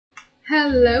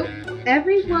Hello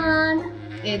everyone,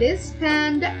 it is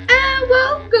Panda and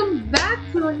welcome back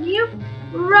to a new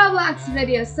Roblox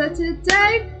video. So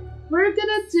today we're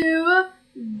gonna do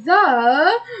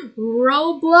the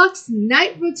Roblox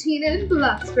night routine in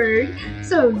Bloxburg.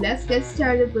 So let's get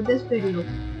started with this video.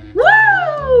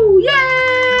 Woo!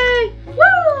 Yay!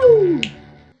 Woo!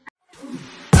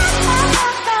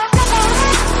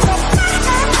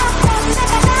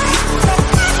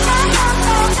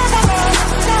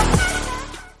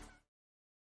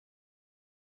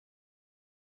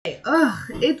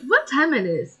 It's what time it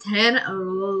is? 10?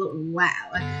 Oh,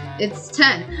 wow. It's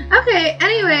 10. Okay,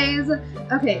 anyways.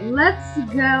 Okay, let's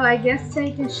go. I guess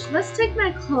let's take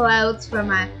my clothes from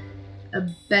my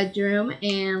bedroom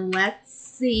and let's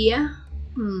see.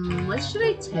 What should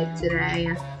I take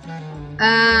today?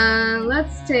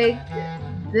 Let's take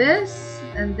this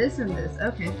and this and this.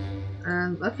 Okay.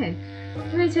 Okay.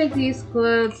 Let me take these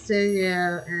clothes to you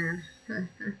and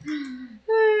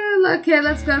okay,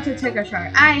 let's go to take a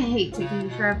shower. I hate taking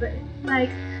a shower, but like,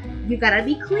 you gotta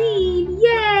be clean.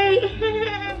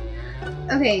 Yay!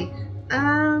 Okay,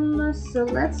 so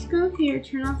let's go here,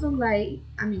 turn on the light.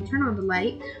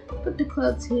 Put the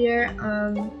clothes here,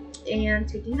 and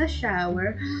taking a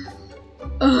shower.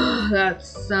 Oh, that's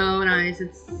so nice.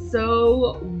 It's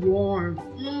so warm.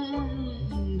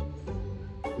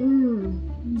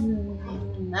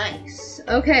 Nice.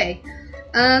 Okay.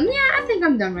 Yeah, I think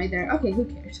I'm done right there. Okay, who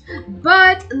cares?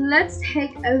 But let's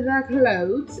take the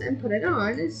clothes and put it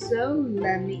on. So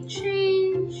let me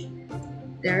change.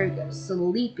 There we go.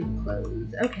 Sleeping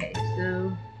clothes. Okay,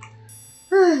 so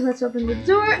let's open the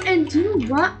door and do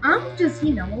what? I'm just, I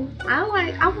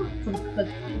want some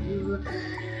cookies.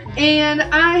 And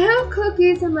I have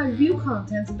cookies in my view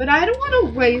contents, but I don't want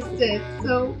to waste it.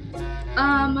 So,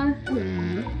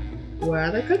 where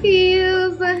are the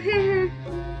cookies?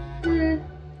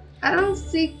 I don't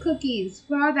see cookies.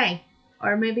 Where are they?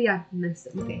 Or maybe I missed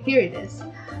them. Okay, here it is.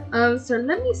 So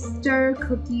let me stir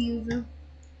cookies.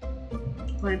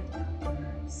 Like,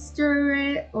 stir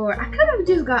it. Or I could have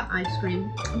just got ice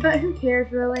cream. But who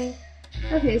cares, really?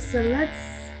 Okay, so let's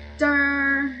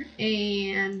stir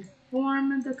and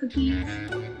form the cookies.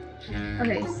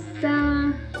 Okay,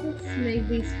 so let's make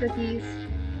these cookies.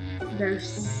 They're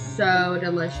so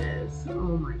delicious.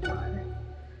 Oh my god.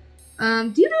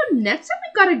 Do you know, next time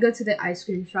we gotta go to the ice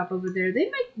cream shop over there. They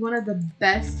make one of the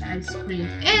best ice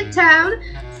creams in town.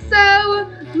 So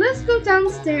let's go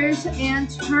downstairs and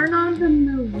turn on the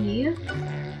movie.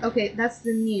 Okay, that's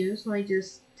the news. Let me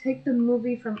just take the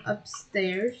movie from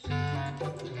upstairs.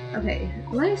 Okay,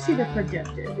 let me see the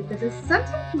projector because it's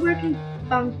sometimes working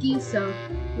funky. So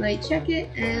like, check it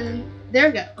and there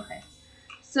we go. Okay.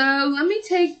 So let me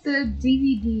take the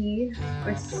DVD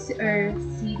or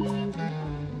CD.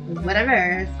 Whatever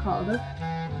it's called.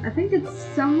 I think it's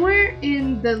somewhere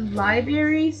in the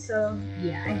library. So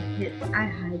yeah, I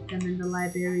hide them in the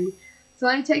library. So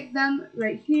I take them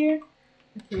right here.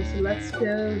 Okay, so let's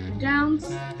go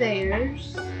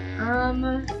downstairs.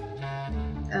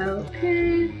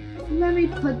 Okay, let me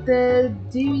put the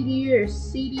DVD or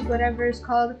CD, whatever it's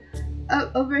called,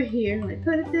 over here. Let me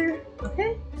put it there.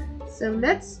 Okay, so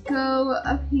let's go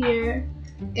up here.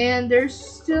 And they're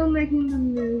still making the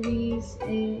movies,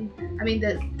 and I mean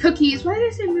the cookies. Why did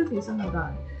I say movies? Oh my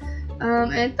god.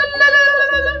 And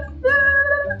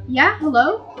yeah,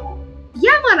 hello.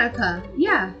 Yeah, Monica.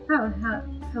 Yeah.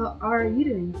 How are you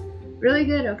doing? Really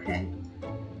good. Okay.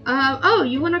 Oh,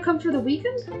 you wanna come for the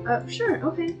weekend? Sure.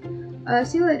 Okay.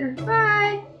 See you later.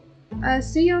 Bye.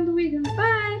 See you on the weekend.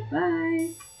 Bye.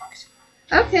 Bye.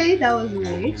 Okay, that was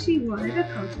weird. She wanted to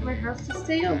come to my house to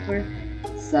stay over.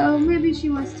 So maybe she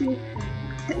wants to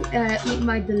eat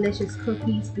my delicious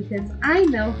cookies because I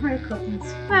know her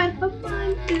cookies fine, but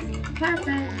mine is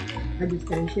perfect. I'm just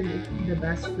kidding, she makes the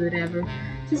best food ever.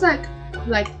 She's like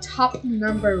top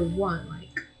number one,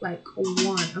 like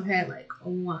one, okay, like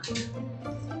one.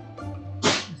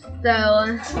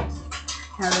 So,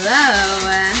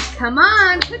 hello, come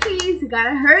on, cookies, you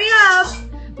gotta hurry up.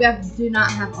 We do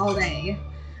not have all day.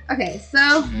 Okay,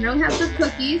 so now we have the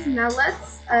cookies. Now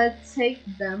let's take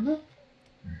them.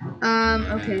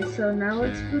 Okay, so now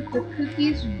let's put the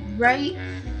cookies right.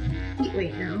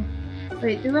 Wait, no.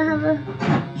 Wait, do I have a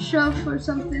shelf or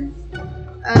something?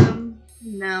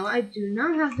 No, I do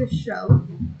not have the shelf.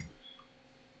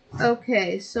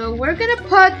 Okay, so we're gonna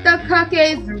put the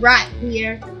cookies right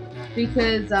here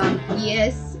because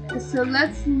yes. So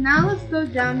let's go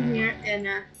down here and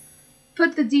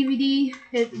put the DVD.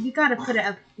 You gotta put it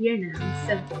up here now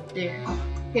instead of there.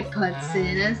 It puts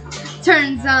in,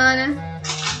 turns on,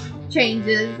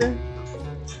 changes.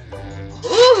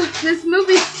 Ooh, this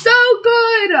movie's so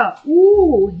good.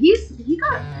 Ooh, he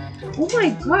got. Oh my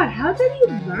god, how did he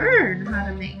learn how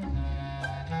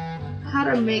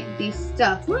to make these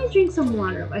stuff? Let me drink some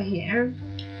water right here.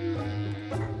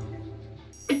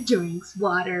 It drinks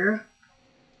water.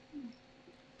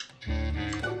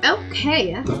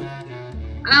 Okay.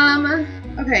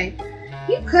 Okay.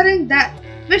 He's cutting that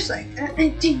fish like that.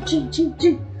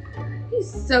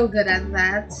 He's so good at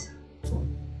that.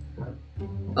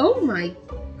 Oh my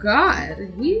god,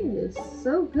 he is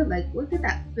so good. Like, look at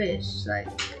that fish. Like,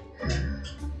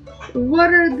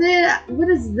 what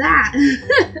is that?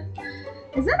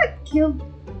 Is that a kill?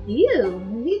 Ew,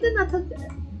 he did not touch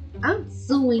that. I'm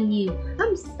suing you.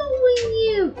 I'm suing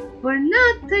you for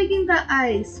not taking the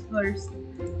ice first.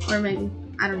 Or maybe,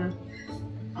 I don't know.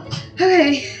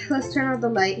 Okay, let's turn off the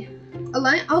light.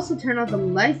 Also turn off the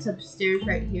lights upstairs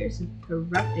right here. It's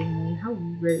interrupting me. How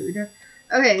rude.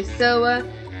 Okay, so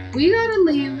we gotta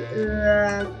leave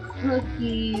the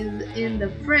cookies in the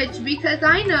fridge because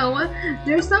I know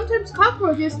there's sometimes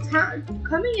cockroaches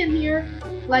coming in here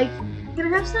like, can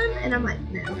I have some? And I'm like,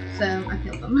 no. So I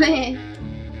killed them.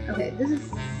 Okay, this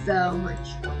is so much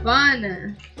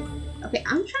fun. Okay,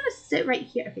 I'm trying to sit right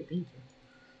here. Okay, thank you.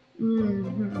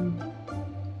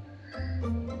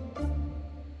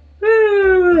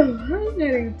 I'm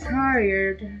getting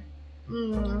tired. So,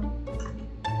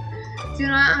 you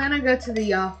know, I'm gonna go to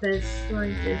the office. Let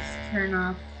me just turn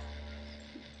off.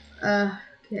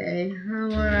 Okay, I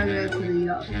wanna go to the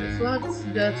office. Let's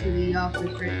go to the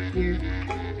office right here.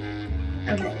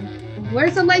 Okay,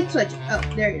 where's the light switch? Oh,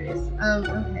 there it is.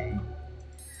 Okay.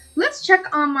 Let's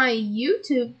check on my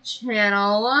YouTube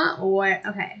channel.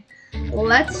 Okay,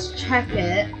 let's check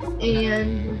it.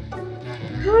 And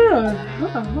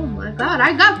oh my god,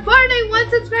 I got 41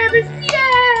 subscribers!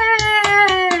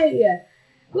 Yay!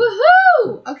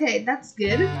 Woohoo! Okay, that's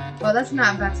good. Well, that's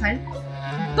not a bad sign.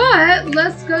 But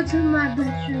let's go to my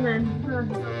bedroom and I'm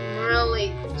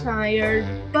really tired.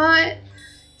 But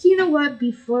you know what?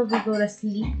 Before we go to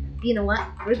sleep, you know what?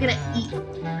 We're gonna eat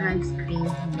ice cream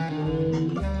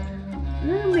today. I'm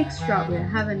gonna make strawberry. I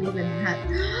haven't even had.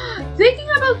 Thinking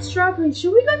about strawberry,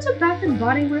 should we go to Bath and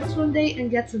Body Works one day and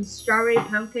get some strawberry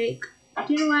pound cake?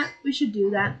 Do you know what? We should do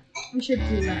that. We should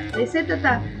do that. They said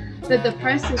that the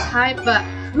price is high, but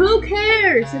who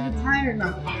cares if it's high or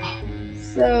not?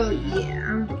 So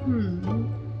yeah.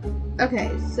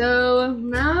 Okay, so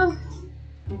now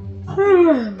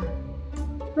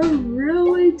I'm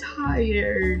really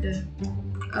tired.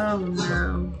 Oh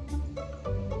no.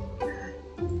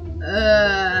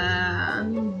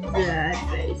 I'm dead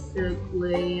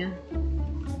basically.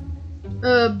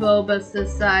 Boba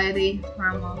Society.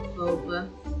 I'm on Boba.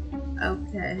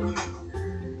 Okay.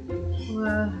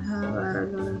 Well, how about I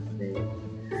gotta say?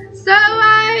 So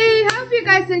I hope you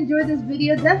guys enjoyed this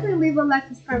video. Definitely leave a like,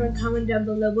 subscribe, and comment down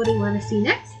below what do you want to see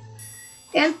next.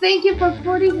 And thank you for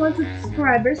 41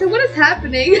 subscribers. And what is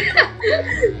happening?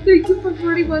 Thank you for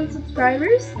 41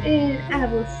 subscribers. And I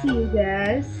will see you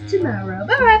guys tomorrow.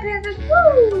 Bye bye, Panda.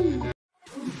 Woo!